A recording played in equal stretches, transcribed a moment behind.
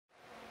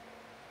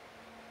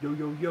Yo,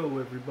 yo, yo,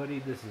 everybody,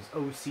 this is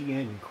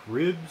OCN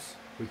Cribz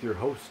with your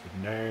host,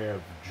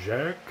 Nav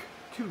Jack.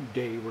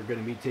 Today we're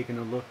going to be taking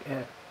a look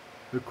at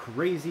the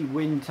crazy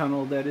wind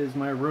tunnel that is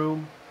my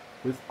room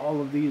with all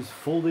of these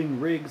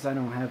folding rigs. I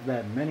don't have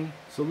that many,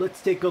 so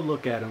let's take a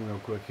look at them real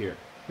quick here.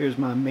 Here's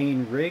my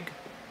main rig.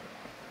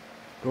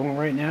 Going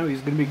right now, he's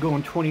going to be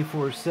going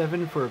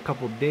 24/7 for a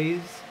couple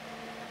days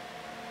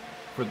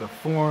for the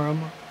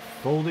Forum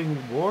Folding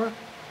War.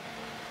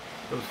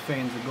 Those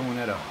fans are going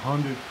at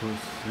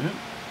 100%.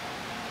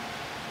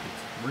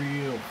 It's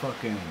real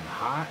fucking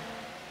hot.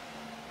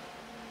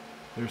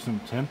 There's some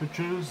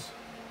temperatures.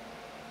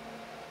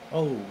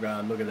 Oh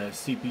god, look at that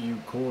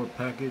CPU core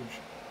package.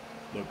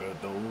 Look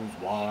at those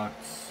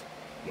watts.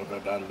 Look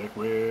at that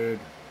liquid.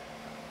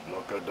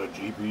 Look at the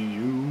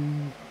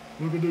GPU.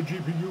 Look at the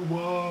GPU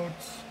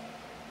watts.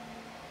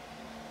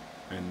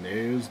 And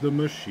there's the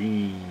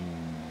machines.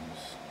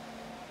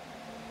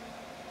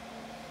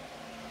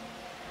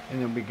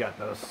 And then we got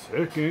the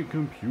second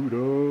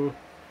computer.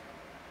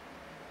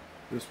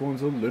 This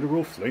one's a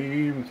literal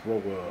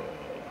flamethrower.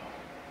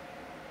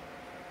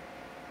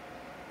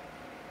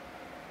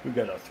 We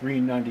got a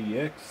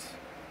 390X.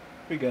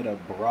 We got a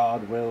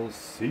Broadwell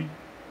C.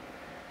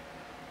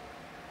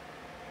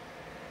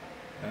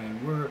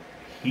 And we're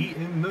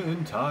heating the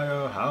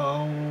entire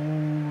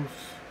house.